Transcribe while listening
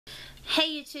Hey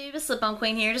YouTube, it's Lip Balm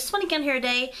Queen here. Just want to get on here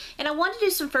today, and I want to do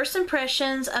some first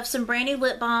impressions of some brand new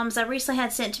lip balms I recently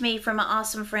had sent to me from my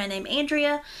awesome friend named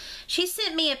Andrea. She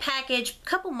sent me a package a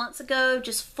couple months ago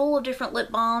just full of different lip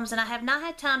balms, and I have not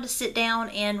had time to sit down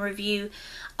and review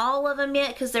all of them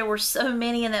yet because there were so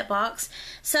many in that box.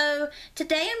 So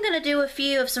today I'm going to do a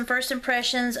few of some first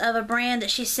impressions of a brand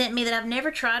that she sent me that I've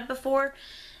never tried before.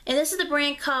 And this is the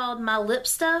brand called My Lip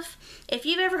Stuff. If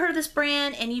you've ever heard of this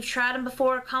brand and you've tried them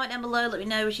before, comment down below, let me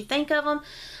know what you think of them.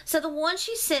 So the one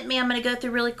she sent me, I'm going to go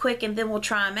through really quick and then we'll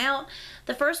try them out.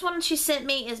 The first one she sent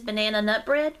me is Banana Nut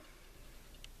Bread.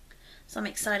 So I'm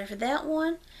excited for that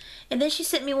one. And then she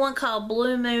sent me one called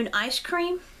Blue Moon Ice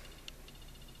Cream.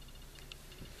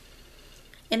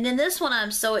 And then this one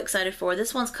I'm so excited for.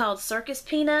 This one's called Circus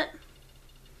Peanut.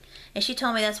 And she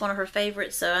told me that's one of her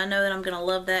favorites, so I know that I'm going to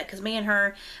love that because me and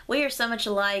her, we are so much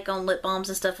alike on lip balms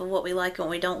and stuff of what we like and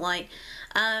what we don't like.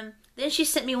 Then she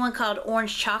sent me one called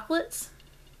Orange Chocolates.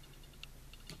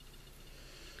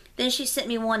 Then she sent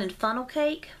me one in Funnel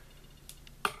Cake.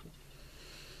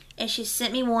 And she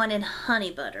sent me one in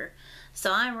Honey Butter.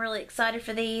 So I'm really excited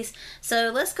for these.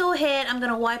 So let's go ahead. I'm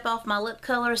going to wipe off my lip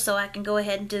color so I can go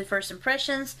ahead and do the first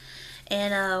impressions.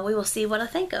 And we will see what I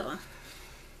think of them.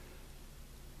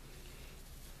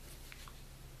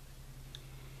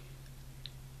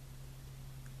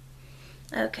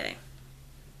 Okay,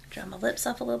 dry my lips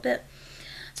off a little bit.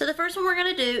 So the first one we're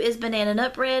going to do is Banana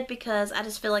Nut Bread because I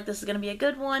just feel like this is going to be a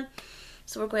good one.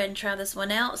 So we'll go ahead and try this one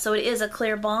out. So it is a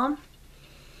clear balm.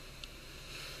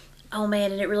 Oh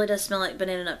man, and it really does smell like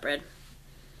banana nut bread.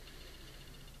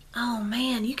 Oh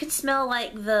man, you can smell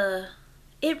like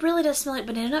it really does smell like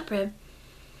banana nut bread.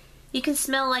 You can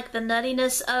smell like the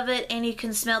nuttiness of it and you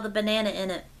can smell the banana in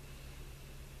it.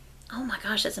 Oh my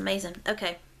gosh, that's amazing.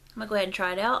 Okay, I'm going to go ahead and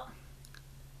try it out.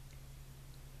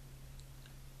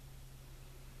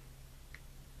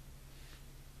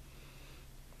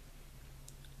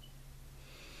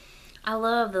 I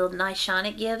love the nice shine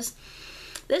it gives.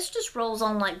 This just rolls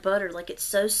on like butter, like it's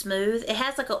so smooth. It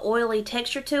has like an oily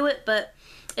texture to it, but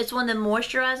it's one of the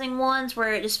moisturizing ones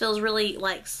where it just feels really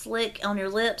like slick on your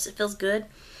lips. It feels good.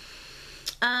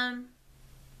 Wow.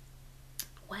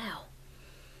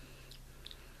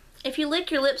 If you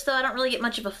lick your lips though, I don't really get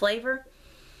much of a flavor.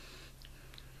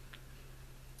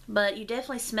 But you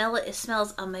definitely smell it. It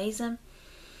smells amazing.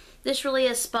 This really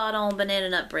is spot on banana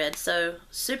nut bread, so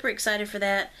super excited for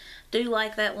that. Do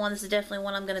like that one. This is definitely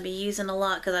one I'm going to be using a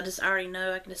lot because I already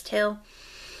know, I can just tell.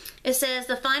 It says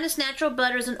the finest natural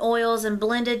butters and oils and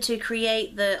blended to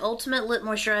create the ultimate lip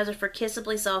moisturizer for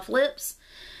kissably soft lips.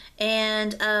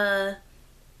 And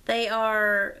they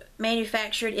are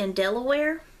manufactured in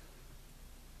Delaware.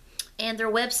 And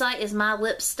their website is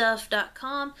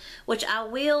mylipstuff.com, which I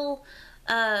will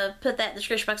put that in the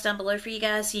description box down below for you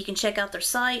guys so you can check out their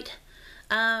site.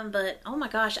 But oh my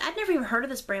gosh, I'd never even heard of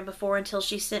this brand before until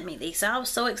she sent me these, so I was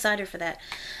so excited for that.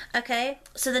 Okay,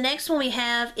 so the next one we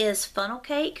have is Funnel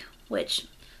Cake, which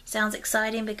sounds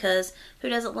exciting because who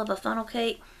doesn't love a funnel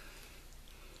cake?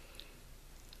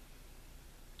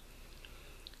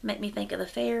 Make me think of the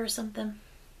fair or something.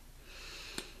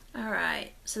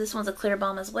 Alright, so this one's a clear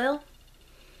balm as well.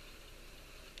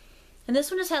 And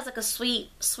this one just has like a sweet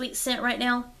scent right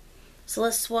now. So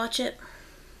let's swatch it.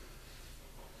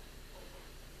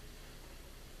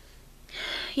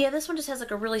 Yeah, this one just has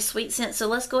like a really sweet scent, so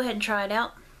let's go ahead and try it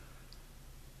out.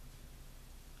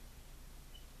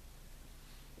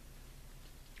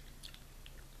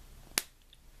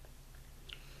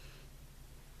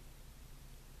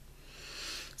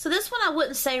 So this one I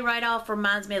wouldn't say right off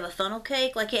reminds me of a funnel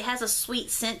cake. Like it has a sweet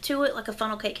scent to it like a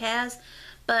funnel cake has.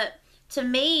 But to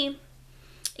me,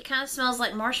 it kind of smells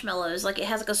like marshmallows. Like it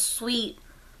has like a sweet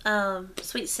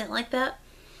scent like that.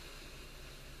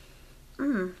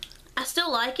 I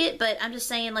still like it, but I'm just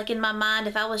saying, like in my mind,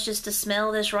 if I was just to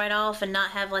smell this right off and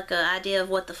not have like an idea of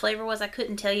what the flavor was, I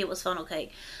couldn't tell you it was funnel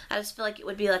cake. I just feel like it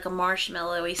would be like a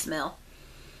marshmallowy smell.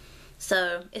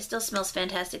 So it still smells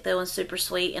fantastic though and super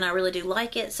sweet, and I really do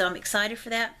like it, so I'm excited for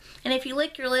that. And if you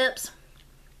lick your lips,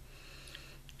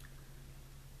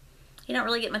 you don't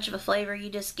really get much of a flavor. You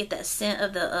just get that scent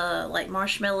of the like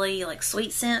marshmallowy, like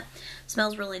sweet scent. It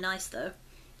smells really nice though.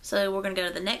 So we're gonna go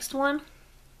to the next one.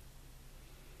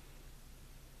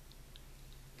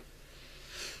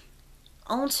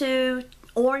 On to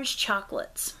Orange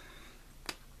Chocolates.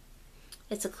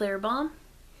 It's a clear balm.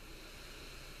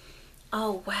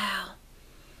 Oh wow,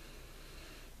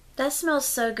 that smells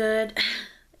so good.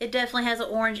 It definitely has an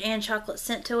orange and chocolate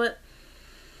scent to it.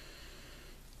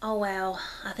 Oh wow,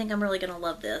 I think I'm really gonna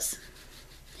love this.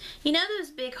 You know those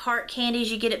big heart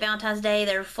candies you get at Valentine's Day?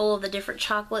 They're full of the different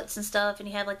chocolates and stuff, and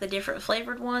you have like the different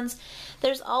flavored ones.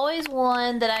 There's always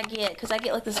one that I get, because I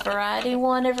get like this variety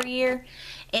one every year,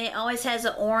 and it always has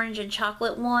an orange and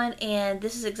chocolate one, and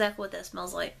this is exactly what that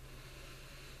smells like.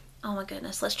 Oh my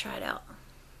goodness, let's try it out.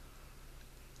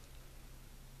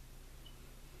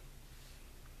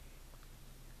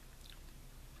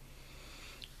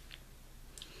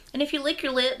 And if you lick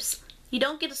your lips, you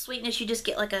don't get a sweetness, you just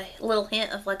get like a little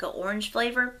hint of like an orange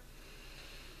flavor.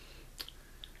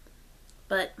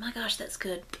 But my gosh, that's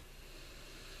good.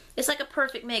 It's like a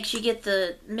perfect mix. You get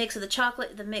the mix of the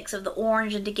chocolate, the mix of the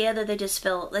orange, and together they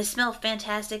smell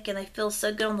fantastic, and they feel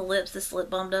so good on the lips, this lip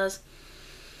balm does.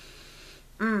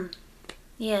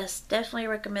 Yes, definitely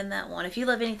recommend that one. If you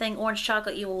love anything orange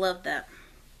chocolate, you will love that.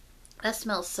 That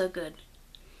smells so good.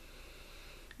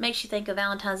 Makes you think of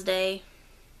Valentine's Day.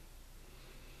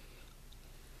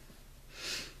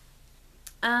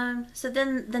 So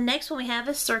then the next one we have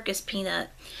is Circus Peanut.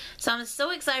 So I'm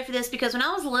so excited for this because when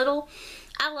I was little,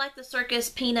 I liked the Circus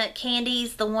Peanut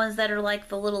candies, the ones that are like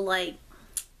the little, like,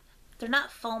 they're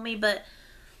not foamy, but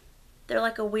they're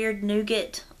like a weird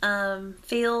nougat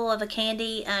feel of a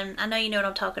candy. And I know you know what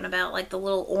I'm talking about, like the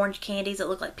little orange candies that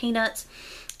look like peanuts.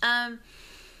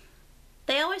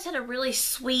 They always had a really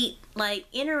sweet, like,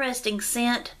 interesting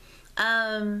scent.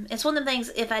 It's one of the things,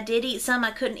 if I did eat some,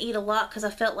 I couldn't eat a lot because I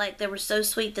felt like they were so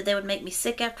sweet that they would make me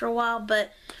sick after a while,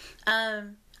 but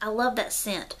I love that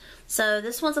scent. So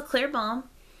this one's a clear balm.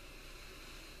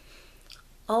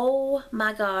 Oh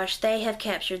my gosh, they have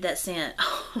captured that scent.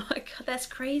 Oh my god, that's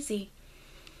crazy.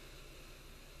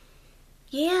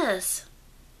 Yes.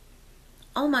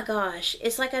 Oh my gosh,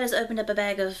 it's like I just opened up a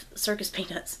bag of Circus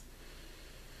Peanuts.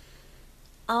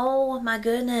 Oh my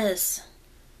goodness.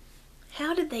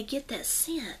 How did they get that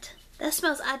scent? That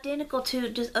smells identical to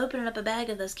just opening up a bag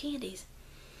of those candies.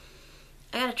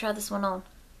 I gotta try this one on.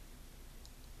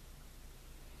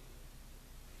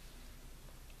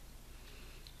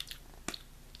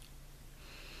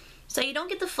 So you don't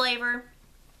get the flavor,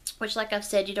 which, like I've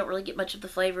said, you don't really get much of the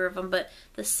flavor of them, but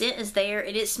the scent is there,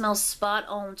 and it smells spot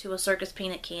on to a Circus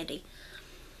Peanut candy.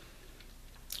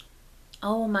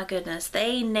 Oh my goodness,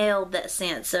 they nailed that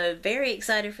scent. So very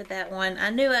excited for that one. I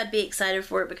knew I'd be excited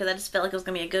for it because I just felt like it was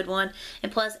going to be a good one.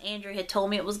 And plus, Andrew had told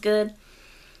me it was good,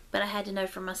 but I had to know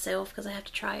for myself because I have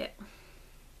to try it.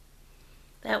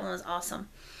 That one was awesome.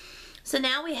 So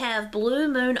now we have Blue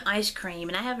Moon Ice Cream,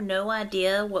 and I have no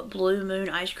idea what Blue Moon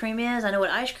Ice Cream is. I know what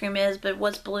ice cream is, but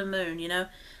what's Blue Moon, you know?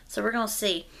 So we're going to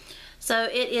see. So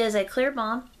it is a clear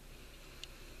balm.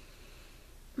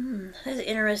 That's an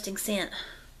interesting scent.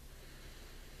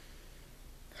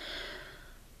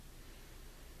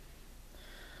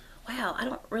 Wow, I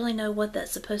don't really know what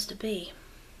that's supposed to be.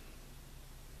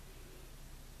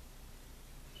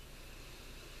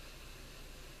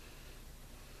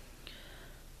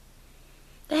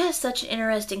 That has such an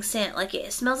interesting scent. Like,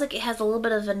 it smells like it has a little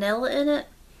bit of vanilla in it.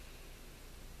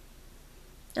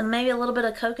 And maybe a little bit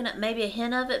of coconut, maybe a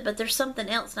hint of it, but there's something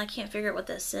else and I can't figure out what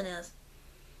that scent is.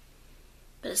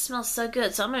 But it smells so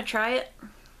good, so I'm going to try it.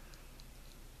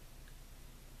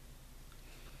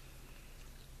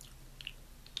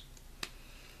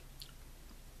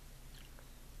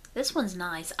 This one's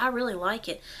nice. I really like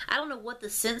it. I don't know what the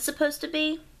scent's supposed to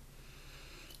be,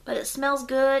 but it smells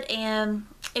good, and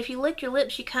if you lick your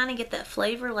lips, you kind of get that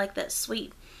flavor, like that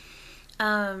sweet,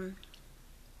 whatever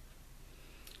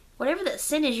that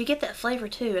scent is, you get that flavor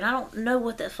too, and I don't know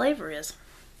what that flavor is.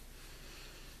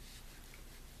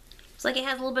 It's like it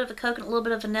has a little bit of a coconut, a little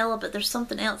bit of vanilla, but there's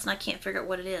something else, and I can't figure out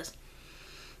what it is.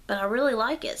 But I really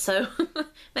like it, so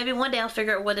maybe one day I'll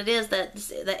figure out what it is, that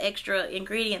extra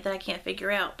ingredient that I can't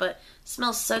figure out, but it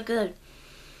smells so good.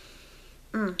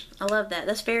 I love that.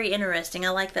 That's very interesting. I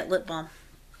like that lip balm.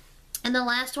 And the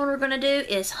last one we're going to do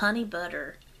is Honey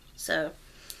Butter. So,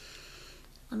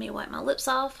 let me wipe my lips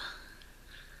off.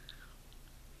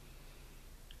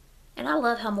 And I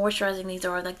love how moisturizing these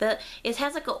are. Like that, it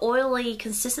has like an oily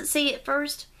consistency at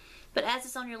first, but as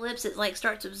it's on your lips, it like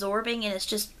starts absorbing, and it's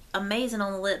just amazing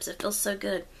on the lips. It feels so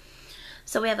good.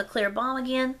 So we have a clear balm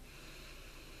again.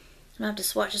 I'm going to have to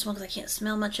swatch this one because I can't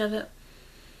smell much of it.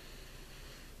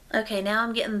 Okay, now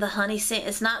I'm getting the honey scent.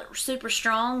 It's not super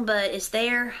strong, but it's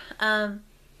there.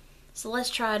 So let's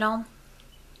try it on.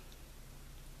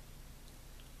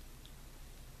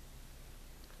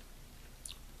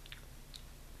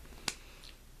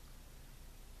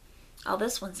 Oh,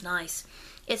 this one's nice.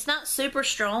 It's not super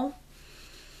strong,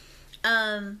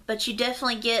 but you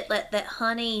definitely get that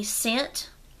honey scent.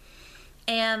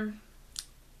 And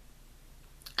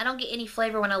I don't get any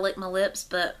flavor when I lick my lips,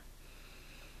 but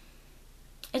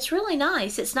It's really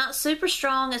nice. It's not super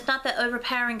strong. It's not that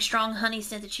overpowering strong honey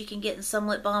scent that you can get in some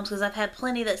lip balms, because I've had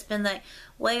plenty that's been like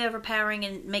way overpowering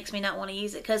and makes me not want to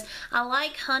use it, because I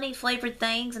like honey flavored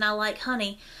things and I like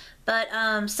honey, but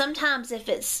sometimes if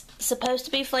it's supposed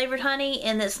to be flavored honey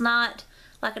and it's not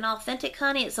like an authentic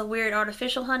honey, it's a weird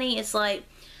artificial honey, it's like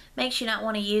makes you not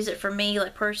want to use it for me,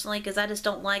 like personally, because I just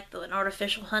don't like an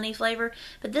artificial honey flavor.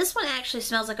 But this one actually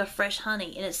smells like a fresh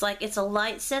honey, and it's like, it's a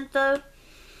light scent though,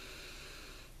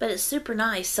 but it's super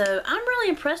nice. So I'm really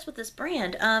impressed with this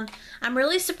brand. I'm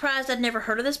really surprised I'd never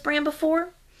heard of this brand before,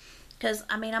 because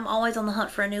I mean, I'm always on the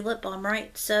hunt for a new lip balm,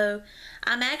 right? So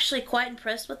I'm actually quite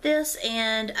impressed with this,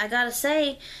 and I gotta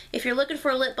say, if you're looking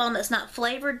for a lip balm that's not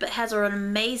flavored but has an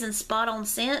amazing spot on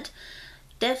scent,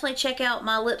 definitely check out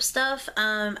My Lip Stuff.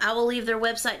 I will leave their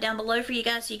website down below for you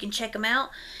guys so you can check them out.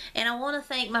 And I want to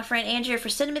thank my friend Andrea for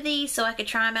sending me these so I could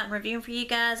try them out and review them for you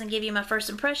guys and give you my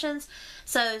first impressions.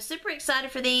 So super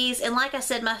excited for these. And like I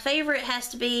said, my favorite has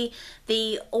to be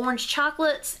the orange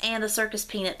chocolates and the circus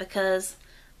peanut, because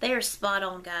they are spot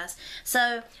on, guys.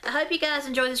 So I hope you guys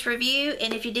enjoyed this review,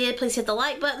 and if you did, please hit the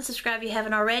like button, subscribe if you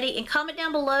haven't already, and comment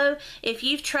down below if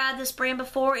you've tried this brand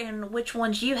before and which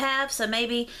ones you have. So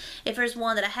maybe if there's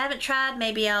one that I haven't tried,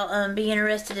 maybe I'll be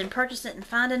interested in purchasing it and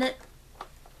finding it.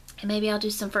 And maybe I'll do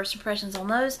some first impressions on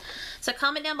those. So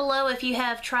comment down below if you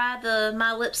have tried the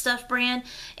My Lip Stuff brand,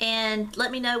 and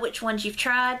let me know which ones you've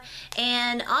tried.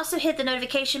 And also hit the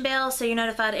notification bell so you're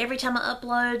notified every time I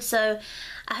upload. So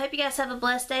I hope you guys have a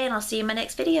blessed day, and I'll see you in my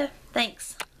next video.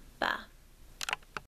 Thanks. Bye.